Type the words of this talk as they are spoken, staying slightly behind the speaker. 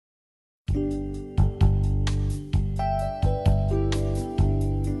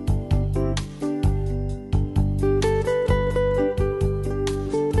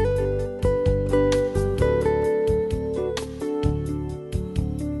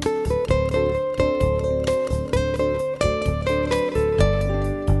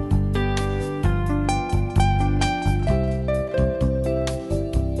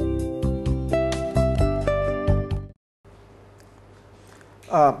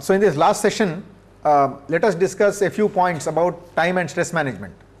So in this last session, let us discuss a few points about time and stress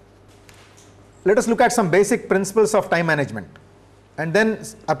management. Let us look at some basic principles of time management and then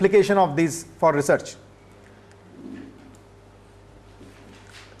application of these for research.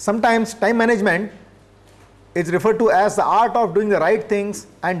 Sometimes time management is referred to as the art of doing the right things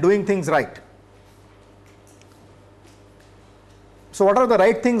and doing things right. So what are the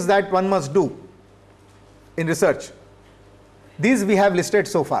right things that one must do in research? These we have listed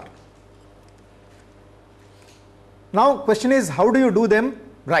so far. Now question is, how do you do them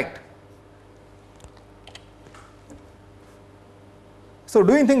right? So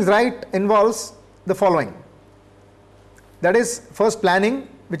doing things right involves the following. That is, first planning,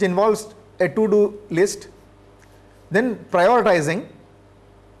 which involves a to-do list, then prioritizing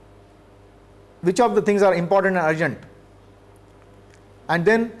which of the things are important and urgent, and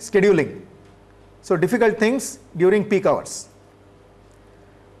then scheduling. So difficult things during peak hours.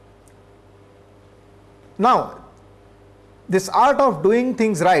 Now, this art of doing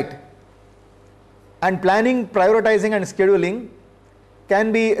things right and planning, prioritizing and scheduling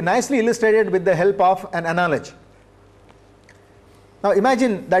can be nicely illustrated with the help of an analogy. Now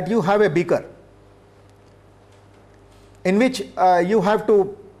imagine that you have a beaker in which you have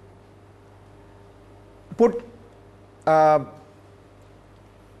to put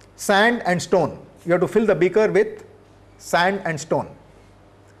sand and stone. You have to fill the beaker with sand and stone,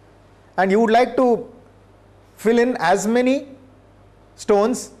 and you would like to fill in as many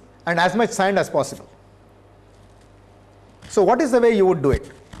stones and as much sand as possible. So what is the way you would do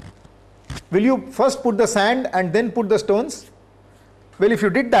it? Will you first put the sand and then put the stones? Well, if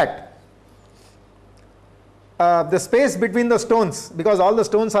you did that, the space between the stones, because all the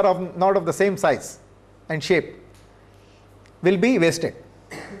stones are not of the same size and shape, will be wasted.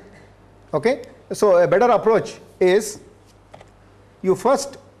 Okay? So a better approach is you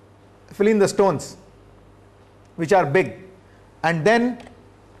first fill in the stones which are big, and then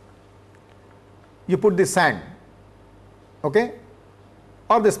you put the sand, okay,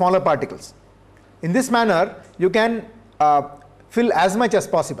 or the smaller particles. In this manner, you can fill as much as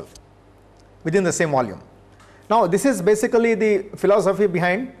possible within the same volume. Now, this is basically the philosophy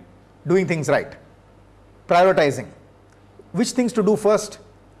behind doing things right, prioritizing which things to do first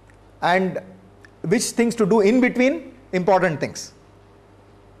and which things to do in between important things.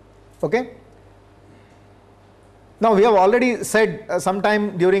 Okay? Now, we have already said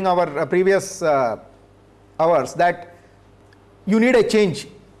sometime during our previous hours that you need a change,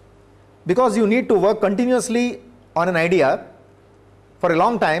 because you need to work continuously on an idea for a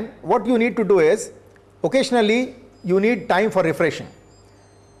long time. What you need to do is, occasionally you need time for refreshing.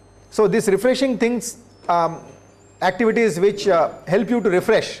 So these refreshing things, activities which help you to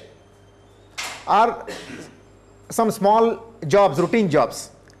refresh, are some small jobs, routine jobs,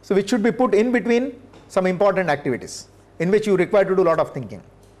 so which should be put in between some important activities in which you require to do a lot of thinking.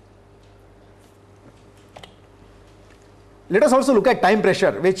 Let us also look at time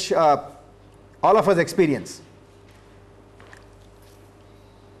pressure, which all of us experience.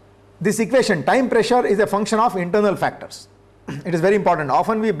 This equation, time pressure, is a function of internal factors. It is very important.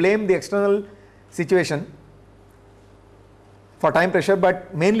 Often we blame the external situation for time pressure,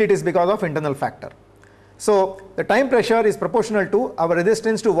 but mainly it is because of internal factor. So the time pressure is proportional to our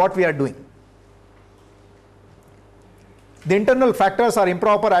resistance to what we are doing. The internal factors are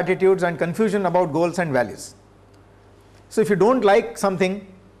improper attitudes and confusion about goals and values. So if you don't like something,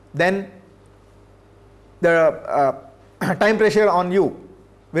 then the time pressure on you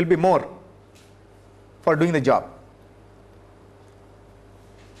will be more for doing the job.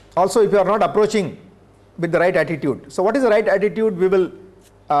 Also, if you are not approaching with the right attitude. So what is the right attitude? We will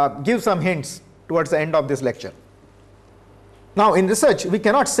give some hints towards the end of this lecture. Now in research, we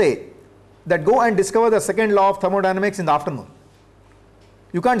cannot say that go and discover the second law of thermodynamics in the afternoon.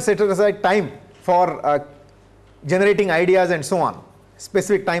 You can't set aside time for generating ideas and so on,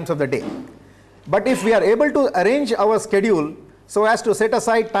 specific times of the day. But if we are able to arrange our schedule so as to set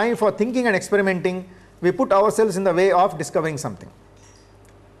aside time for thinking and experimenting, we put ourselves in the way of discovering something.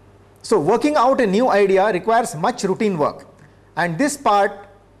 So working out a new idea requires much routine work, and this part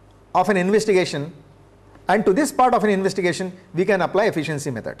of an investigation, and to this part of an investigation we can apply efficiency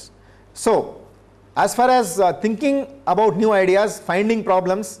methods. So as far as thinking about new ideas, finding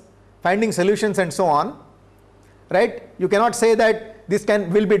problems, finding solutions and so on, right, you cannot say that this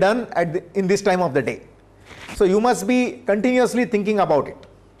will be done in this time of the day. So you must be continuously thinking about it,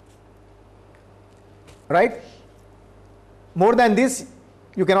 right? More than this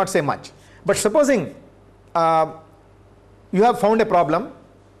you cannot say much. But supposing you have found a problem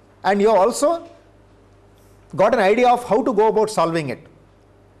and you have also got an idea of how to go about solving it.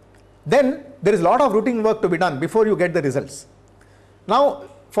 then there is a lot of routine work to be done before you get the results. Now,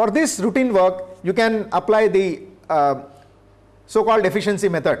 for this routine work, you can apply the so-called efficiency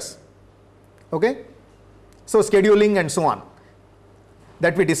methods. Okay? So, scheduling and so on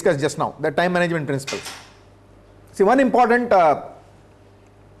that we discussed just now, the time management principles. See, one important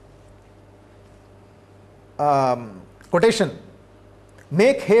quotation,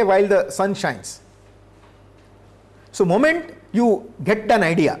 make hay while the sun shines. So, moment you get an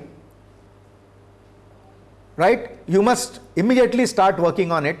idea, right, you must immediately start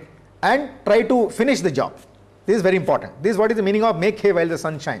working on it and try to finish the job. This is very important. This is what is the meaning of make hay while the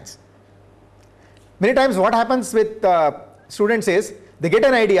sun shines. Many times what happens with students is they get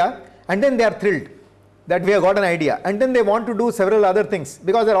an idea and then they are thrilled that we have got an idea, and then they want to do several other things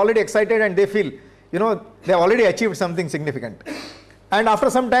because they are already excited and they feel, you know, they have already achieved something significant. And after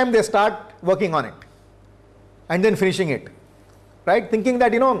some time they start working on it and then finishing it, right, thinking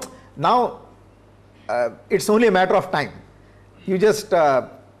that, you know, now it's only a matter of time. You just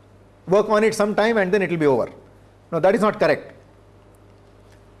work on it some time and then it will be over. No, that is not correct.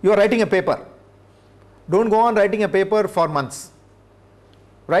 You are writing a paper. Don't go on writing a paper for months,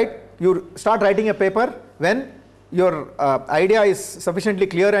 right? You start writing a paper when your idea is sufficiently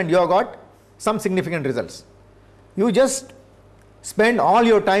clear and you have got some significant results. You just spend all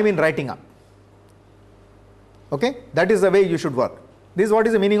your time in writing up. Okay? That is the way you should work. This is what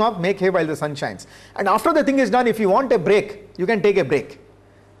is the meaning of make hay while the sun shines. And after the thing is done, if you want a break, you can take a break,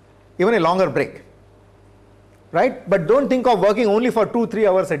 even a longer break, right? But don't think of working only for 2-3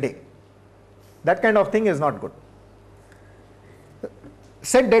 hours a day. That kind of thing is not good.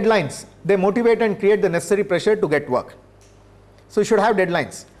 Set deadlines. They motivate and create the necessary pressure to get work. So you should have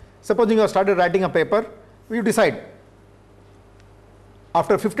deadlines. Supposing you have started writing a paper, you decide,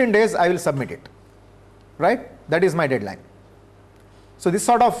 after 15 days I will submit it, right? That is my deadline. So this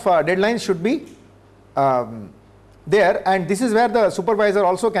sort of deadlines should be there, and this is where the supervisor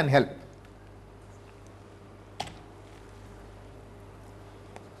also can help.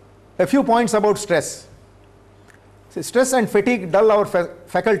 A few points about stress. See, stress and fatigue dull our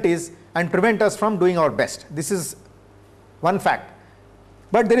faculties and prevent us from doing our best. This is one fact.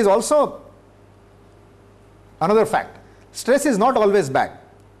 But there is also another fact. Stress is not always bad.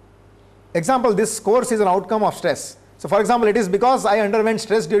 Example, this course is an outcome of stress. So for example, it is because I underwent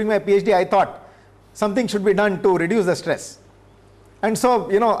stress during my PhD, I thought something should be done to reduce the stress. And so,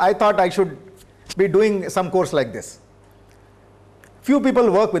 you know, I thought I should be doing some course like this. Few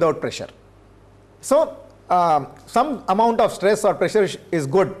people work without pressure. So some amount of stress or pressure is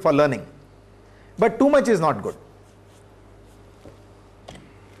good for learning, but too much is not good.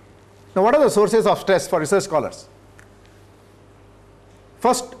 Now, what are the sources of stress for research scholars?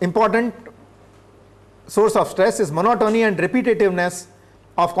 First important source of stress is monotony and repetitiveness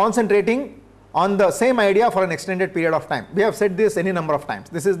of concentrating on the same idea for an extended period of time. We have said this any number of times.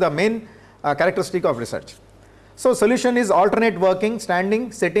 This is the main characteristic of research. So solution is alternate working,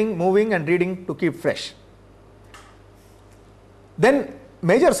 standing, sitting, moving and reading to keep fresh. Then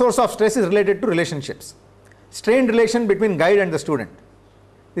major source of stress is related to relationships. Strained relation between guide and the student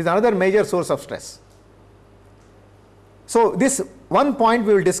is another major source of stress. So this one point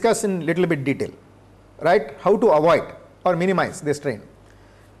we will discuss in little bit detail, right? How to avoid or minimize this strain.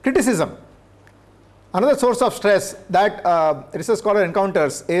 Criticism. Another source of stress that research scholar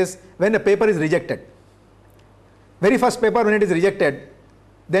encounters is when a paper is rejected. Very first paper, when it is rejected,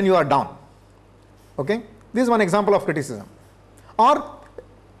 then you are down. Okay? This is one example of criticism. Or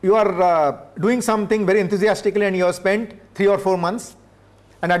you are doing something very enthusiastically and you have spent 3 or 4 months,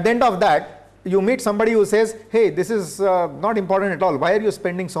 and at the end of that you meet somebody who says, hey, this is not important at all, why are you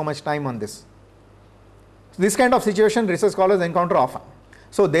spending so much time on this? So this kind of situation research scholars encounter often.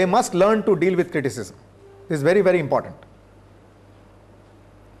 So they must learn to deal with criticism. This is very, very important.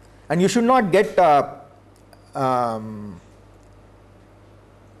 And you should not get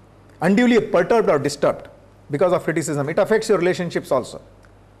unduly perturbed or disturbed because of criticism. It affects your relationships also.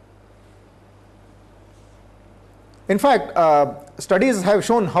 In fact, studies have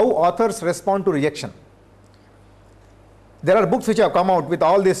shown how authors respond to rejection. There are books which have come out with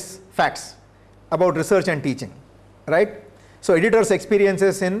all these facts about research and teaching, right? So editors'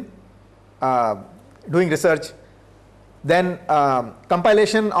 experiences in doing research, then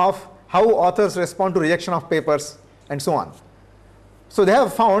compilation of how authors respond to rejection of papers and so on. So they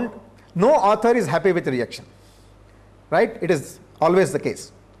have found no author is happy with rejection, right? It is always the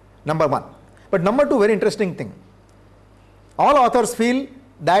case, number one. But number two, very interesting thing. All authors feel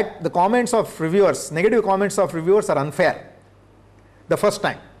that the comments of reviewers, negative comments of reviewers are unfair the first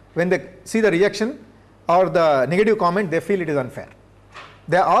time. When they see the rejection or the negative comment, they feel it is unfair.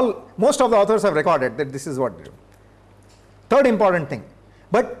 Most of the authors have recorded that this is what they do. Third important thing,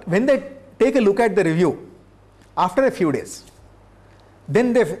 but when they take a look at the review after a few days,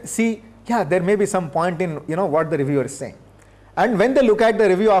 then they see, yeah, there may be some point in what the reviewer is saying. And when they look at the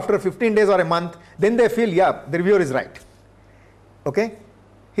review after 15 days or a month, then they feel, yeah, the reviewer is right. Okay,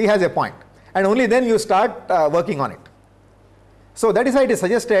 he has a point, and only then you start working on it. So that is why it is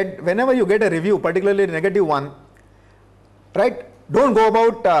suggested whenever you get a review, particularly a negative one, right, don't go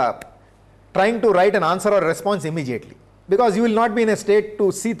about trying to write an answer or response immediately, because you will not be in a state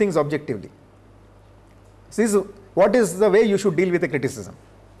to see things objectively. This is what is the way you should deal with a criticism.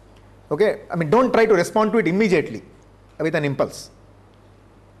 Okay, I mean, don't try to respond to it immediately with an impulse.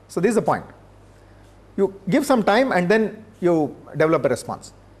 So this is the point. You give some time and then you develop a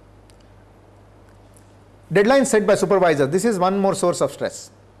response. Deadlines set by supervisor. This is one more source of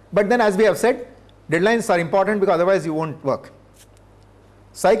stress. But then, as we have said, deadlines are important because otherwise you won't work.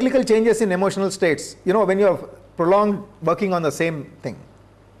 Cyclical changes in emotional states, when you have prolonged working on the same thing.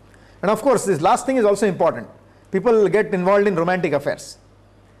 And of course, this last thing is also important. People get involved in romantic affairs.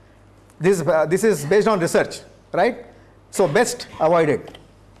 This is based on research, right? So best avoid it.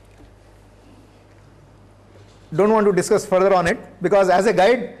 Don't want to discuss further on it, because as a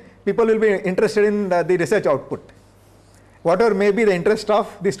guide, people will be interested in the research output, whatever may be the interest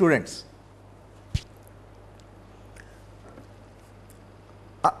of the students.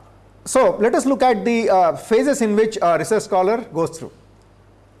 So let us look at the phases in which a research scholar goes through.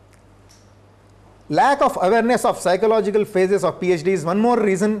 Lack of awareness of psychological phases of PhD is one more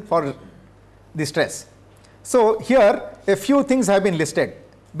reason for the stress. So here a few things have been listed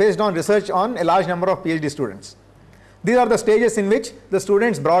based on research on a large number of PhD students. These are the stages in which the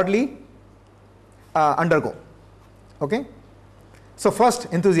students broadly undergo. Okay? So first,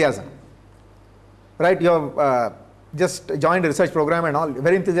 enthusiasm. Right? You have just joined a research program and all,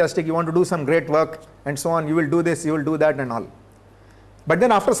 very enthusiastic, you want to do some great work and so on, you will do this, you will do that and all. But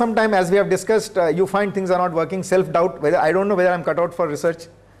then after some time, as we have discussed, you find things are not working, self-doubt, whether I don't know whether I am cut out for research.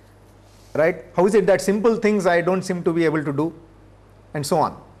 Right? How is it that simple things I don't seem to be able to do, and so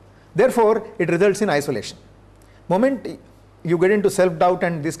on. Therefore, it results in isolation. Moment you get into self-doubt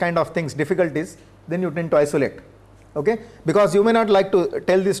and this kind of things, difficulties, then you tend to isolate. Okay? Because you may not like to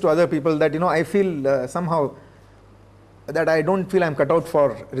tell this to other people that, I feel somehow that I don't feel I'm cut out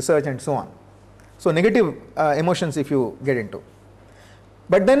for research and so on. So negative emotions if you get into.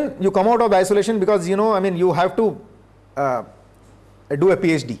 But then you come out of isolation because, you have to do a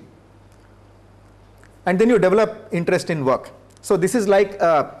PhD. And then you develop interest in work. So this is like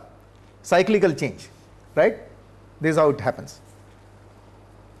a cyclical change, right? This is how it happens.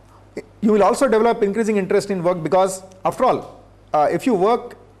 You will also develop increasing interest in work because, after all, if you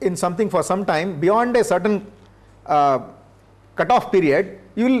work in something for some time, beyond a certain cutoff period,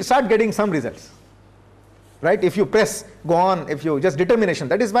 you will start getting some results, right? If you press, go on, if you just determination.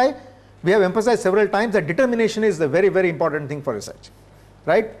 That is why we have emphasized several times that determination is the very, very important thing for research,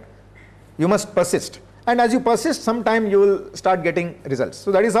 right? You must persist. And as you persist, sometime you will start getting results.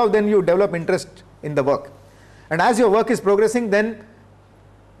 So that is how then you develop interest in the work. And as your work is progressing, then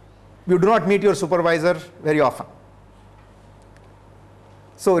you do not meet your supervisor very often.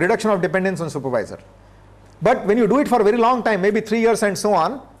 So reduction of dependence on supervisor. But when you do it for a very long time, maybe 3 years and so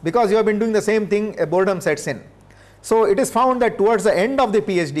on, because you have been doing the same thing, a boredom sets in. So it is found that towards the end of the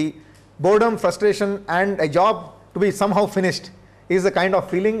PhD, boredom, frustration, and a job to be somehow finished is the kind of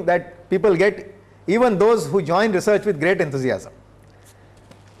feeling that people get, even those who join research with great enthusiasm.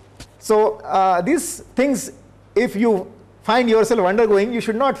 So these things, if you find yourself undergoing, you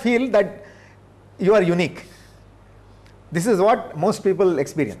should not feel that you are unique. This is what most people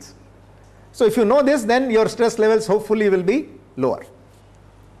experience. So if you know this, then your stress levels hopefully will be lower.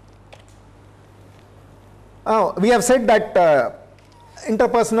 We have said that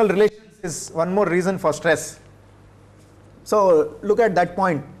interpersonal relations is one more reason for stress. So look at that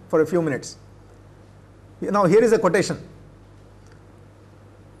point for a few minutes. Now here is a quotation.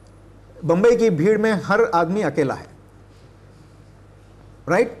 Bombay की भीड़ में हर आदमी अकेला है.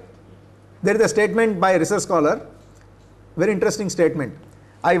 Right? There is a statement by a research scholar, very interesting statement.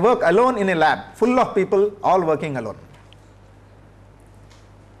 I work alone in a lab full of people all working alone.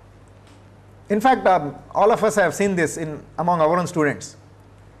 In fact, all of us have seen this among our own students.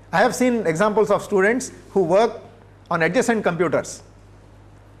 I have seen examples of students who work on adjacent computers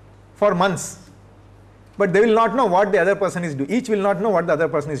for months, but they will not know what the other person is doing. Each will not know what the other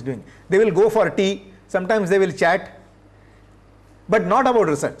person is doing. They will go for tea, sometimes they will chat, but not about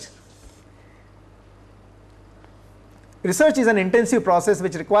research. Research is an intensive process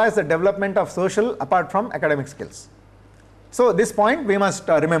which requires the development of social apart from academic skills. So this point we must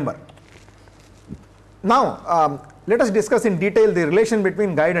remember. Now let us discuss in detail the relation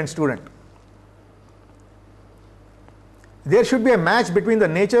between guide and student. There should be a match between the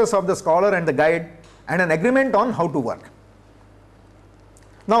natures of the scholar and the guide and an agreement on how to work.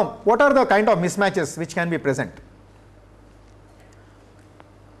 Now, what are the kind of mismatches which can be present?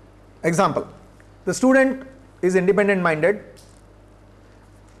 Example, the student is independent minded.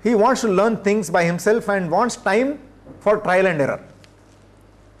 He wants to learn things by himself and wants time for trial and error.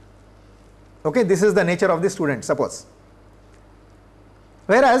 Okay, this is the nature of the student, suppose.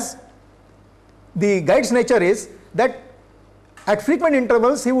 Whereas the guide's nature is that at frequent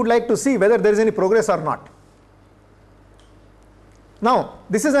intervals he would like to see whether there is any progress or not. Now,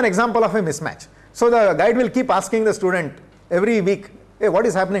 this is an example of a mismatch. So the guide will keep asking the student every week, hey, what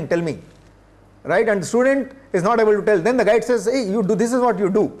is happening, tell me, right? And the student is not able to tell. Then the guide says, hey, you do, this is what you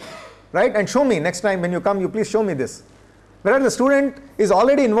do, right? And show me next time when you come, you please show me this. Whereas the student is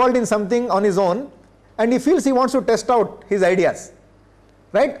already involved in something on his own and he feels he wants to test out his ideas,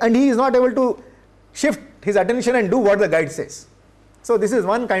 right? And he is not able to shift his attention and do what the guide says. So this is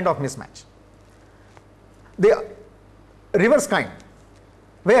one kind of mismatch. The reverse kind,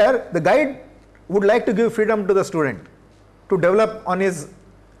 where the guide would like to give freedom to the student to develop on his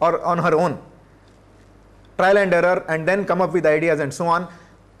or on her own, trial and error, and then come up with ideas and so on,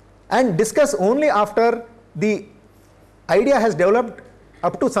 and discuss only after the idea has developed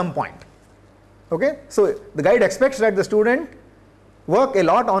up to some point. Okay? So the guide expects that the student work a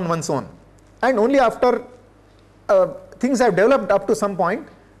lot on one's own, and only after things have developed up to some point,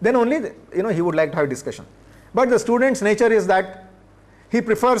 then only he would like to have discussion. But the student's nature is that he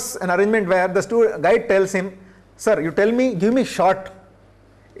prefers an arrangement where the guide tells him, sir, you tell me, give me short,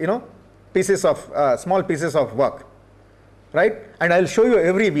 pieces of small pieces of work, right? And I'll show you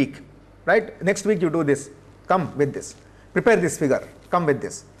every week, right? Next week you do this, come with this, prepare this figure, come with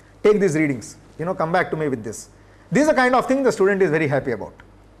this, take these readings, come back to me with this. This is the kind of thing the student is very happy about.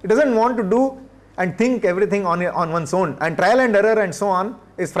 He doesn't want to do and think everything on one's own, and trial and error and so on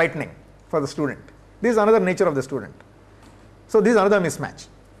is frightening for the student. This is another nature of the student. So this is another mismatch.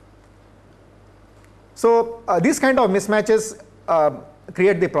 So these kind of mismatches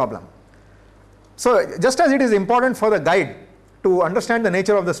create the problem. So just as it is important for the guide to understand the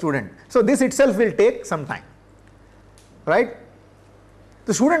nature of the student, so this itself will take some time, right?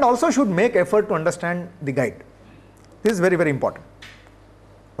 The student also should make effort to understand the guide. This is very, very important.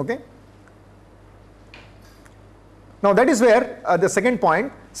 Okay? Now that is where the second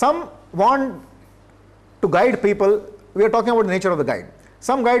point, some want to guide people. We are talking about the nature of the guide.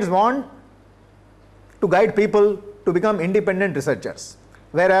 Some guides want to guide people to become independent researchers,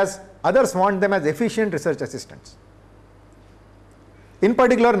 whereas others want them as efficient research assistants. In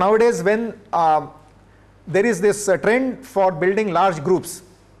particular, nowadays when there is this trend for building large groups,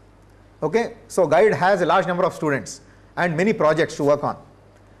 okay, so guide has a large number of students and many projects to work on.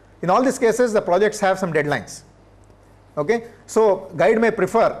 In all these cases, the projects have some deadlines. Okay, so guide may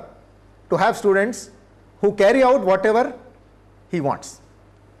prefer to have students who carry out whatever he wants,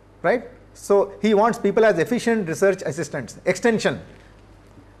 right? So he wants people as efficient research assistants, extension,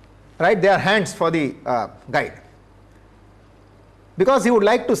 right? They are hands for the guide, because he would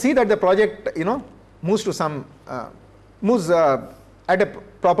like to see that the project, moves to some moves at a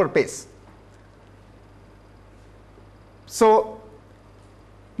proper pace. So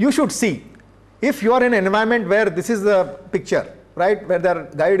you should see, if you are in an environment where this is the picture, right, where the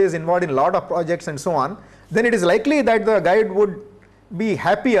guide is involved in a lot of projects and so on, then it is likely that the guide would be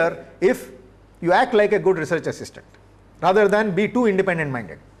happier if you act like a good research assistant rather than be too independent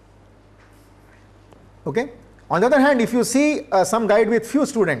minded. Okay? On the other hand, if you see some guide with few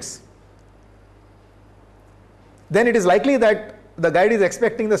students, then it is likely that the guide is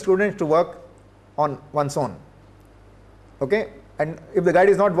expecting the students to work on one's own. Okay? And if the guide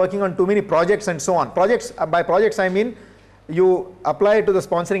is not working on too many projects and so on, projects, by projects I mean you apply to the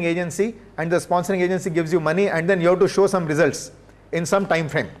sponsoring agency and the sponsoring agency gives you money and then you have to show some results in some time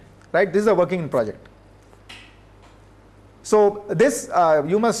frame, right? This is a working project. So this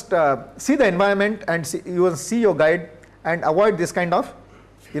you must see the environment and you will see your guide and avoid this kind of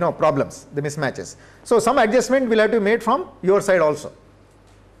problems, the mismatches. So some adjustment will have to be made from your side also.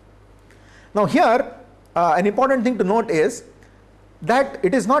 Now here an important thing to note is that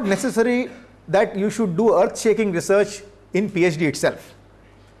it is not necessary that you should do earth-shaking research in PhD itself.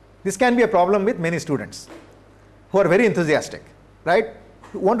 This can be a problem with many students who are very enthusiastic, right?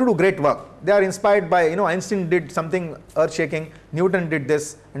 Who want to do great work. They are inspired by, Einstein did something earth-shaking, Newton did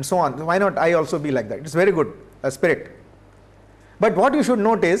this, and so on. Why not I also be like that? It's very good spirit. But what you should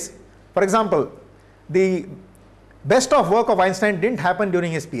note is, for example, the best of work of Einstein didn't happen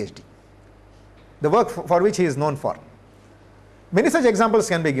during his PhD, the work for which he is known for. Many such examples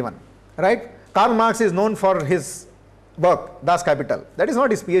can be given, right? Karl Marx is known for his work, Das Kapital. That is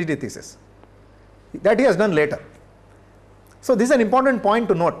not his PhD thesis. That he has done later. So this is an important point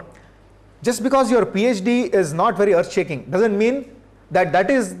to note. Just because your PhD is not very earth-shaking doesn't mean that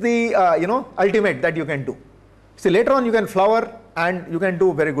that is the ultimate that you can do. See, later on you can flower and you can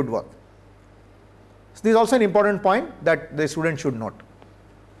do very good work. So this is also an important point that the student should note.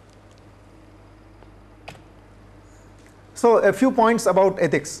 So a few points about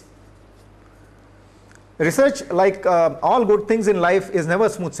ethics. Research, like all good things in life, is never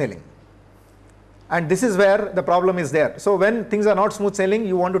smooth sailing. And this is where the problem is there. So when things are not smooth sailing,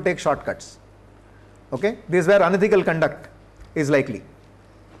 you want to take shortcuts. Okay? This is where unethical conduct is likely.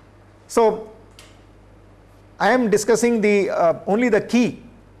 So I am discussing the only the key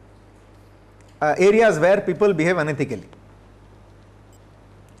areas where people behave unethically.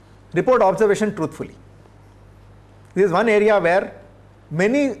 Report observation truthfully. This is one area where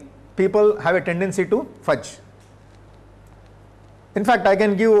many people have a tendency to fudge. In fact, I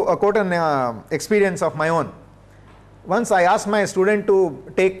can give a quote an experience of my own. Once I asked my student to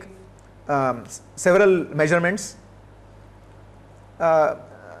take several measurements.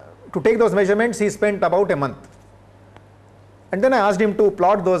 To take those measurements, he spent about a month. And then I asked him to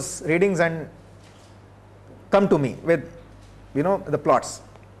plot those readings and come to me with, the plots.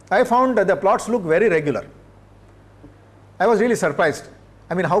 I found that the plots look very regular. I was really surprised.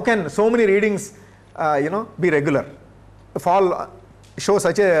 I mean, how can so many readings, be regular? Show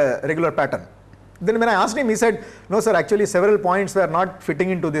such a regular pattern. Then when I asked him, he said, no sir, actually several points were not fitting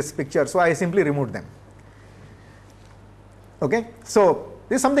into this picture, so I simply removed them. Okay, so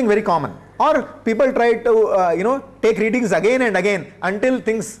this is something very common. Or people try to, take readings again and again until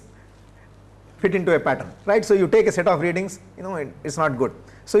things fit into a pattern, right? So you take a set of readings, it's not good.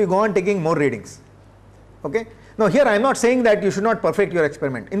 So you go on taking more readings. Okay. Now here I am not saying that you should not perfect your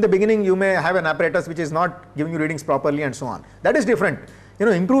experiment. In the beginning you may have an apparatus which is not giving you readings properly and so on. That is different.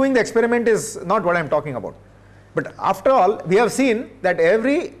 Improving the experiment is not what I am talking about. But after all, we have seen that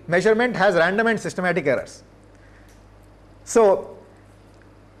every measurement has random and systematic errors. So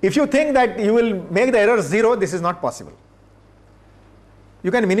if you think that you will make the errors zero, this is not possible.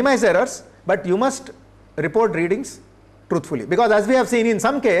 You can minimize errors, but you must report readings truthfully. Because as we have seen in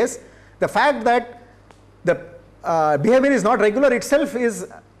some case, the fact that the behavior is not regular itself is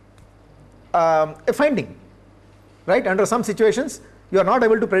a finding, right? Under some situations, you are not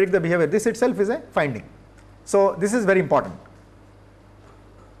able to predict the behavior. This itself is a finding. So this is very important.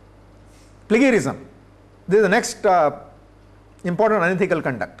 Plagiarism. This is the next important unethical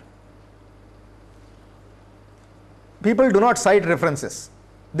conduct. People do not cite references.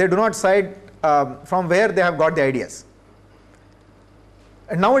 They do not cite from where they have got the ideas.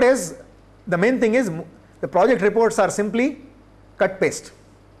 And nowadays, the main thing is the project reports are simply cut paste.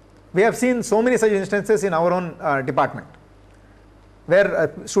 We have seen so many such instances in our own department,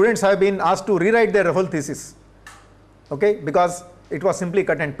 where students have been asked to rewrite their whole thesis, okay, because it was simply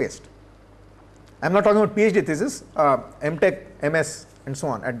cut and paste. I am not talking about PhD thesis, MTech, MS and so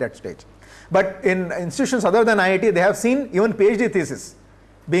on at that stage. But in institutions other than IIT, they have seen even PhD thesis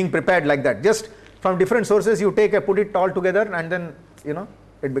being prepared like that. Just from different sources you take put it all together and then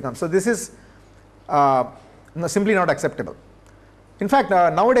it becomes. So this is simply not acceptable. In fact,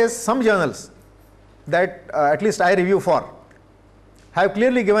 nowadays some journals that at least I review for have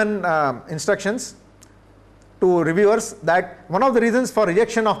clearly given instructions to reviewers that one of the reasons for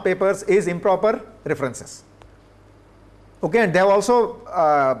rejection of papers is improper references. Okay, and they have also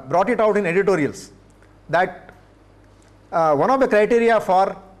brought it out in editorials that one of the criteria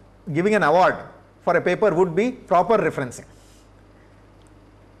for giving an award for a paper would be proper referencing.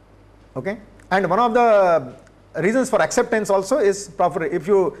 Okay, and one of the reasons for acceptance also is proper. If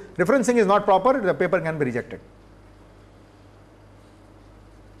your referencing is not proper, the paper can be rejected.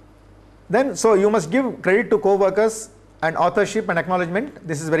 Then, so you must give credit to co-workers and authorship and acknowledgement.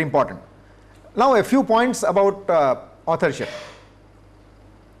 This is very important. Now a few points about authorship.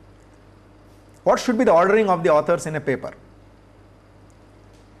 What should be the ordering of the authors in a paper?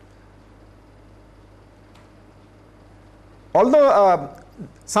 Although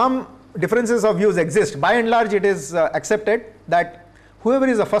some differences of views exist, by and large it is accepted that whoever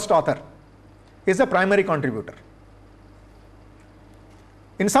is the first author is the primary contributor.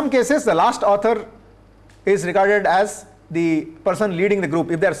 In some cases, the last author is regarded as the person leading the group.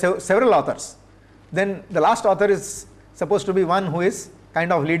 If there are several authors, then the last author is supposed to be one who is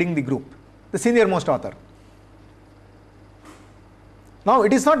kind of leading the group, the senior most author. Now,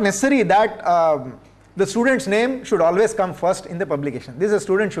 it is not necessary that the student's name should always come first in the publication. This a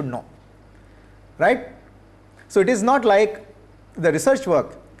student should know, right? So it is not like the research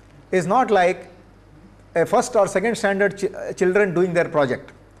work is not like a first or second standard children doing their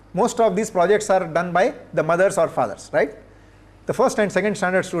project. Most of these projects are done by the mothers or fathers, right? The first and second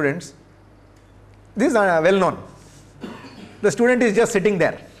standard students, these are well known. The student is just sitting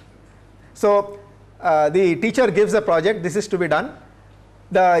there. So the teacher gives a project, this is to be done.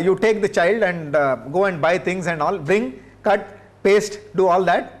 You take the child and go and buy things and all, bring, cut, paste, do all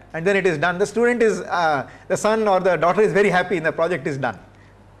that, and then it is done. The student is, the son or the daughter is very happy and the project is done.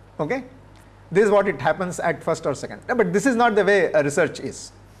 Okay? This is what it happens at first or second. But this is not the way research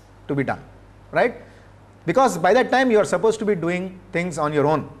is to be done, right? Because by that time you are supposed to be doing things on your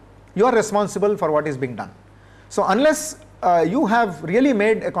own. You are responsible for what is being done. So unless you have really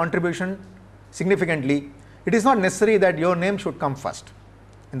made a contribution significantly, it is not necessary that your name should come first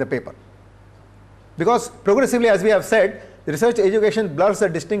in the paper. Because progressively, as we have said, the research education blurs the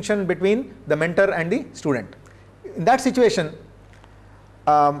distinction between the mentor and the student. In that situation,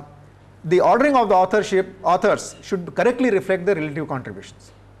 the ordering of the authors should correctly reflect the relative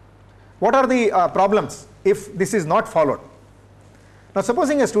contributions. What are the problems if this is not followed? Now,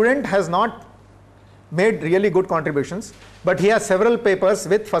 supposing a student has not made really good contributions, but he has several papers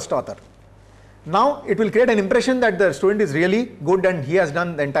with first author. Now, it will create an impression that the student is really good and he has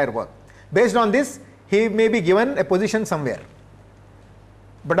done the entire work. Based on this, he may be given a position somewhere.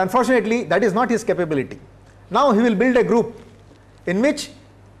 But unfortunately, that is not his capability. Now, he will build a group in which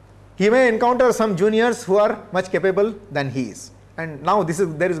he may encounter some juniors who are much capable than he is. And now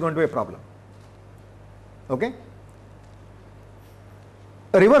there is going to be a problem. Okay?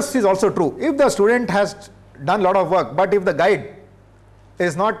 The reverse is also true. If the student has done a lot of work, but if the guide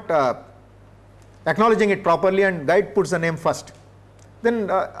is not acknowledging it properly and guide puts the name first, then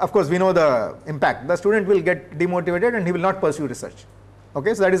of course we know the impact. The student will get demotivated and he will not pursue research.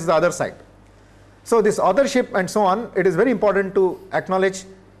 Okay, so that is the other side. So this authorship and so on, it is very important to acknowledge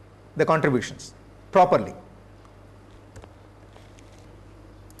the contributions properly.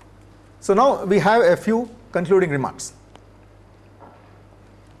 So now we have a few concluding remarks.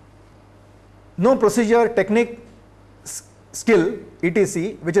 No procedure, technique, skill,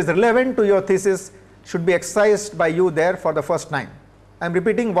 etc., which is relevant to your thesis should be exercised by you there for the first time. I am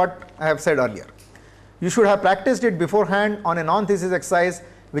repeating what I have said earlier. You should have practiced it beforehand on a non-thesis exercise,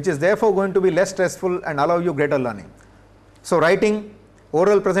 which is therefore going to be less stressful and allow you greater learning. So writing,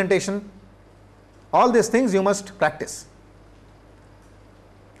 oral presentation, all these things you must practice.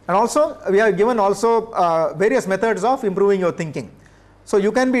 And also we have given also various methods of improving your thinking. So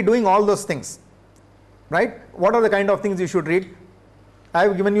you can be doing all those things, right? What are the kind of things you should read? I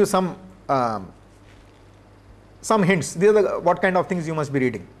have given you some hints. These are what kind of things you must be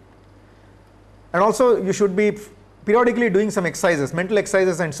reading. And also you should be periodically doing some exercises, mental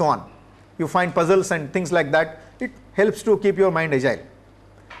exercises and so on. You find puzzles and things like that. It helps to keep your mind agile.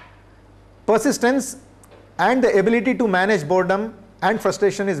 Persistence and the ability to manage boredom and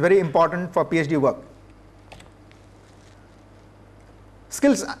frustration is very important for PhD work.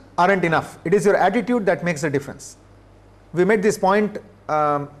 Skills aren't enough. It is your attitude that makes the difference. We made this point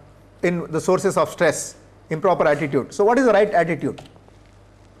in the sources of stress, improper attitude. So what is the right attitude?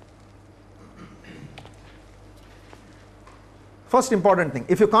 First important thing,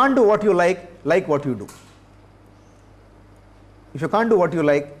 if you can't do what you like what you do. If you can't do what you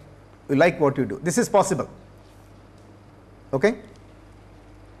like what you do. This is possible. Okay?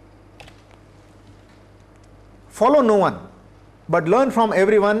 Follow no one, but learn from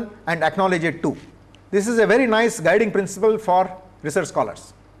everyone and acknowledge it too. This is a very nice guiding principle for research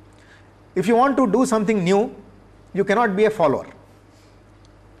scholars. If you want to do something new, you cannot be a follower.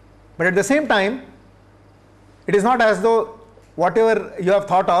 But at the same time, it is not as though whatever you have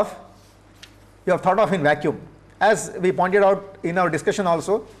thought of in vacuum. As we pointed out in our discussion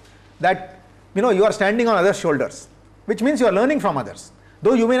also, that you are standing on others' shoulders, which means you are learning from others.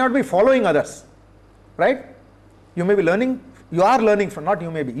 Though you may not be following others, right? You may be learning, you are learning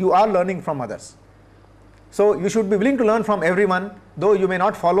from others. So you should be willing to learn from everyone, though you may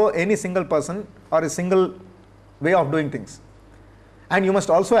not follow any single person or a single way of doing things. And you must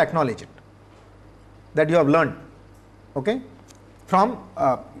also acknowledge it, that you have learned, okay, from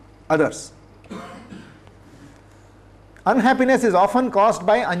others. Unhappiness is often caused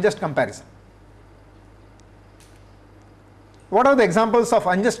by unjust comparison. What are the examples of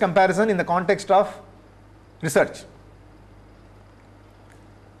unjust comparison in the context of research?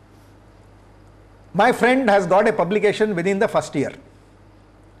 My friend has got a publication within the first year,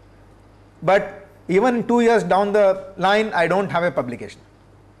 but even 2 years down the line, I don't have a publication.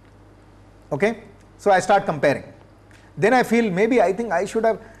 Okay? So I start comparing. Then I feel maybe I think I should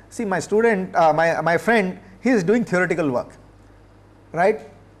have, see my student, my friend, he is doing theoretical work, right?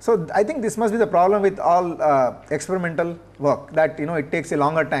 So I think this must be the problem with all experimental work, that it takes a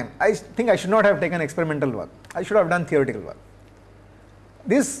longer time. I think I should not have taken experimental work. I should have done theoretical work.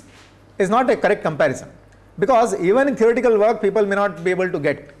 This is not a correct comparison, because even in theoretical work people may not be able to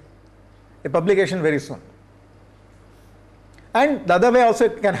get a publication very soon. And the other way also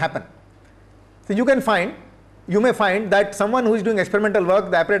it can happen. So you may find that someone who is doing experimental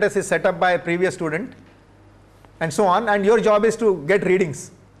work, the apparatus is set up by a previous student and so on, and your job is to get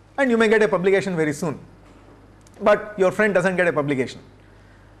readings, and you may get a publication very soon, but your friend doesn't get a publication.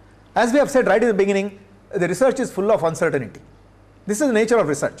 As we have said right in the beginning, the research is full of uncertainty. This is the nature of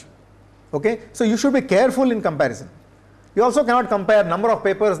research. Okay? So you should be careful in comparison. You also cannot compare number of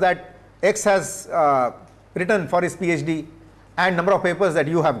papers that X has written for his PhD and number of papers that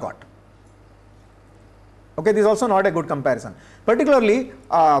you have got. Okay, this is also not a good comparison. Particularly,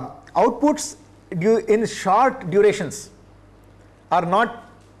 outputs in short durations are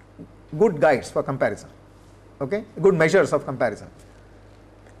not good guides for comparison. Okay, good measures of comparison.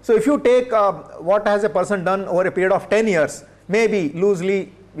 So if you take what has a person done over a period of 10 years, maybe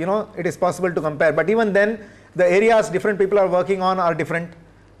loosely, it is possible to compare. But even then, the areas different people are working on are different.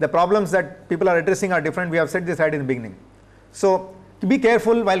 The problems that people are addressing are different. We have said this right in the beginning. So to be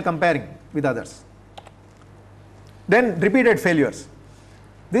careful while comparing with others. Then repeated failures.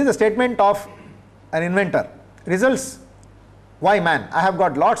 This is a statement of an inventor. Results. Why man? I have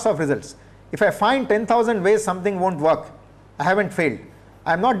got lots of results. If I find 10,000 ways something won't work, I haven't failed.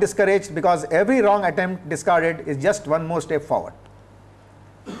 I am not discouraged, because every wrong attempt discarded is just one more step forward.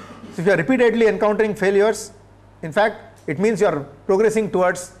 So if you are repeatedly encountering failures, in fact, it means you are progressing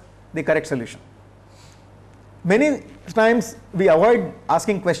towards the correct solution. Many times we avoid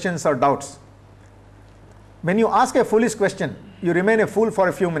asking questions or doubts. When you ask a foolish question, you remain a fool for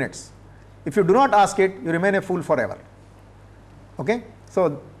a few minutes. If you do not ask it, you remain a fool forever. Okay?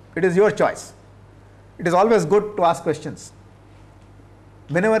 So it is your choice. It is always good to ask questions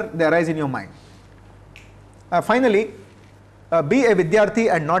whenever they arise in your mind. Finally, be a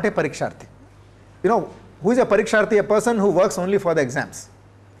Vidyarthi and not a Pariksharthi. Who is a Pariksharthi? A person who works only for the exams,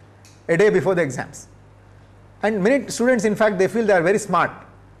 a day before the exams. And many students, in fact, they feel they are very smart,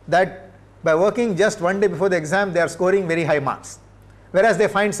 that by working just one day before the exam, they are scoring very high marks. Whereas they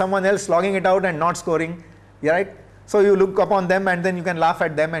find someone else slogging it out and not scoring, right? So you look upon them and then you can laugh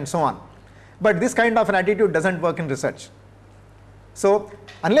at them and so on. But this kind of an attitude doesn't work in research. So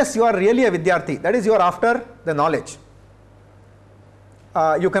unless you are really a Vidyarthi, that is, you are after the knowledge,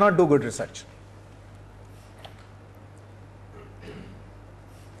 you cannot do good research.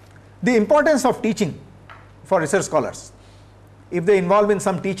 The importance of teaching for research scholars, if they involve in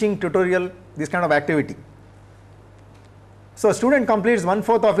some teaching, tutorial, this kind of activity. So a student completes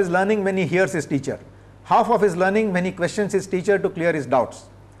 1/4 of his learning when he hears his teacher, half of his learning when he questions his teacher to clear his doubts,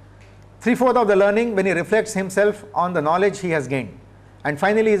 3/4 of the learning when he reflects himself on the knowledge he has gained, and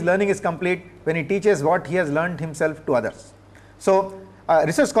finally his learning is complete when he teaches what he has learned himself to others. So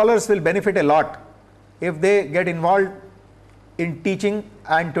research scholars will benefit a lot if they get involved in teaching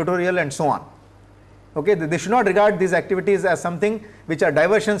and tutorial and so on. Okay, they should not regard these activities as something which are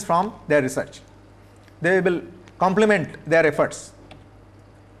diversions from their research. They will complement their efforts.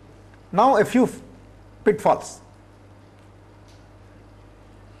 Now a few pitfalls.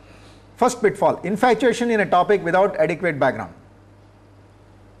 First pitfall, infatuation in a topic without adequate background.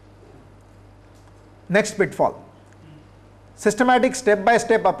 Next pitfall, systematic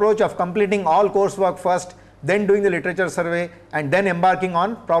step-by-step approach of completing all coursework first, then doing the literature survey, and then embarking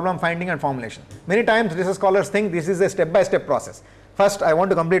on problem finding and formulation. Many times research scholars think this is a step-by-step process. First I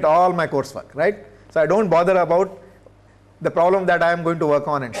want to complete all my coursework, right? So I don't bother about the problem that I am going to work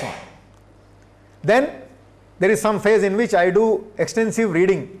on and so on. Then there is some phase in which I do extensive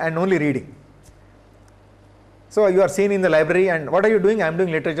reading and only reading. So you are seen in the library, and what are you doing? I am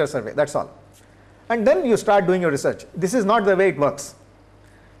doing literature survey, that's all. And then you start doing your research. This is not the way it works.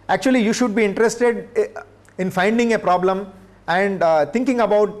 Actually, you should be interested in finding a problem and thinking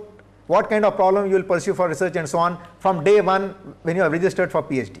about what kind of problem you will pursue for research and so on from day one when you have registered for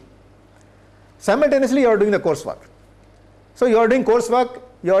PhD. Simultaneously, you are doing the coursework. So you are doing coursework,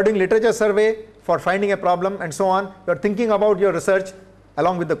 you are doing literature survey for finding a problem and so on. You are thinking about your research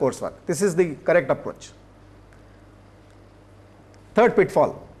along with the coursework. This is the correct approach. Third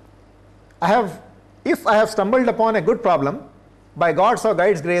pitfall, if I have stumbled upon a good problem, by God's or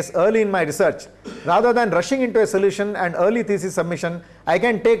guide's grace early in my research, rather than rushing into a solution and early thesis submission, I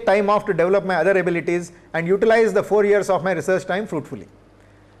can take time off to develop my other abilities and utilize the 4 years of my research time fruitfully.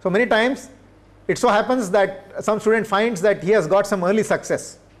 So many times it so happens that some student finds that he has got some early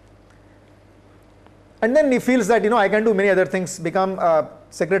success, and then he feels that, I can do many other things, become a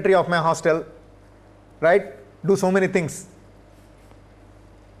secretary of my hostel, right, do so many things.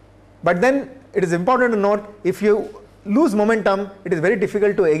 But then it is important to note, if you lose momentum, it is very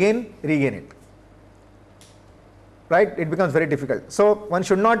difficult to again regain it, right? It becomes very difficult. So one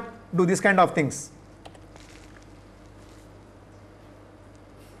should not do these kind of things.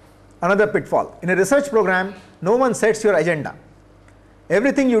 Another pitfall: in a research program, no one sets your agenda.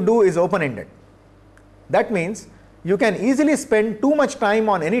 Everything you do is open-ended. That means you can easily spend too much time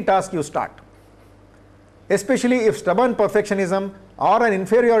on any task you start, especially if stubborn perfectionism or an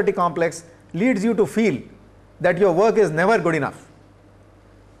inferiority complex leads you to feel that your work is never good enough,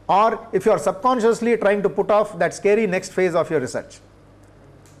 or if you are subconsciously trying to put off that scary next phase of your research.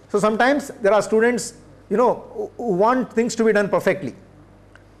 So sometimes there are students, who want things to be done perfectly.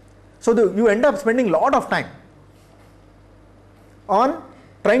 So you end up spending a lot of time on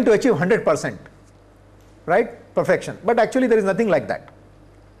trying to achieve 100%, right, perfection. But actually there is nothing like that.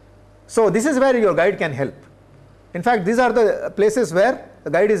 So this is where your guide can help. In fact, these are the places where the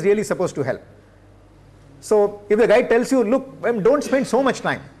guide is really supposed to help. So if the guide tells you, look, don't spend so much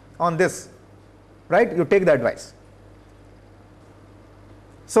time on this, right, you take the advice.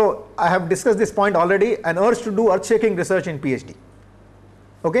 So I have discussed this point already, an urge to do earth-shaking research in PhD.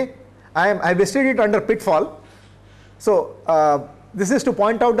 Okay, I listed it under pitfall. So this is to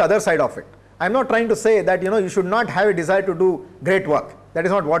point out the other side of it. I am not trying to say that you should not have a desire to do great work. That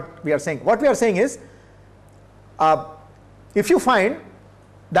is not what we are saying. What we are saying is, if you find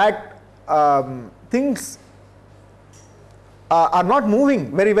that things are not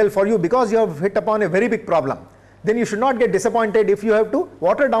moving very well for you because you have hit upon a very big problem, then you should not get disappointed if you have to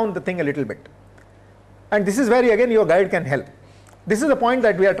water down the thing a little bit. And this is where again your guide can help. This is the point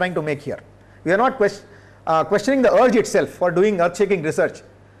that we are trying to make here. We are not questioning the urge itself for doing earth-shaking research.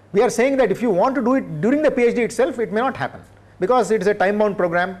 We are saying that if you want to do it during the PhD itself, it may not happen because it is a time-bound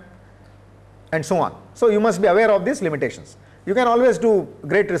program and so on. So you must be aware of these limitations. You can always do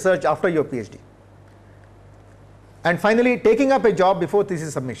great research after your PhD. And finally, taking up a job before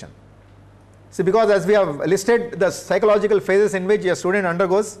thesis submission. See, because as we have listed the psychological phases in which a student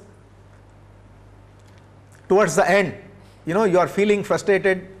undergoes, towards the end, you are feeling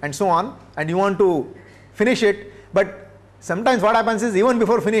frustrated and so on, and you want to finish it, but sometimes what happens is, even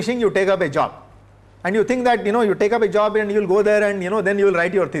before finishing, you take up a job, and you think that you take up a job and you will go there and then you will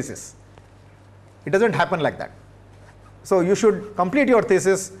write your thesis. It doesn't happen like that. So you should complete your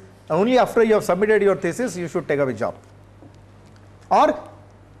thesis. Only after you have submitted your thesis, you should take up a job, or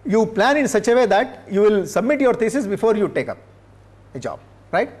you plan in such a way that you will submit your thesis before you take up a job,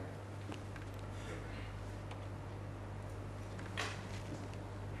 right?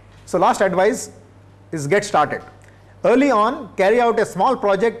 So last advice is get started. Early on, carry out a small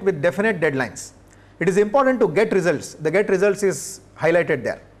project with definite deadlines. It is important to get results. The get results is highlighted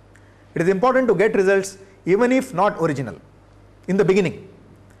there. It is important to get results even if not original in the beginning.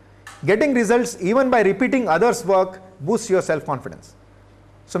 Getting results even by repeating others' work boosts your self-confidence.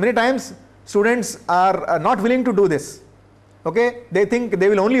 So many times students are not willing to do this. Okay, they think they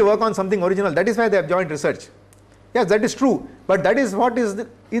will only work on something original. That is why they have joined research. Yes, that is true, but that is what is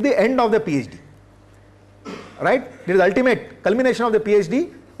the end of the PhD, right? The ultimate culmination of the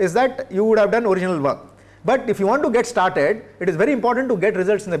PhD is that you would have done original work. But if you want to get started, it is very important to get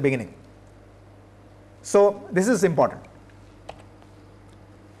results in the beginning. So this is important.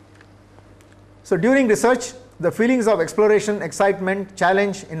 So during research, the feelings of exploration, excitement,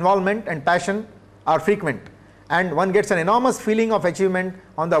 challenge, involvement and passion are frequent, and one gets an enormous feeling of achievement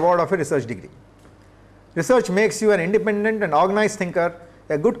on the award of a research degree. Research makes you an independent and organized thinker,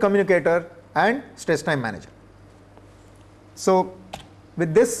 a good communicator and stress time manager. So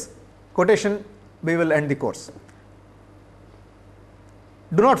with this quotation, we will end the course.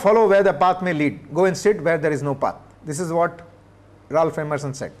 Do not follow where the path may lead. Go instead where there is no path. This is what Ralph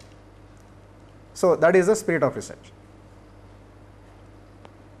Emerson said. So that is the spirit of research.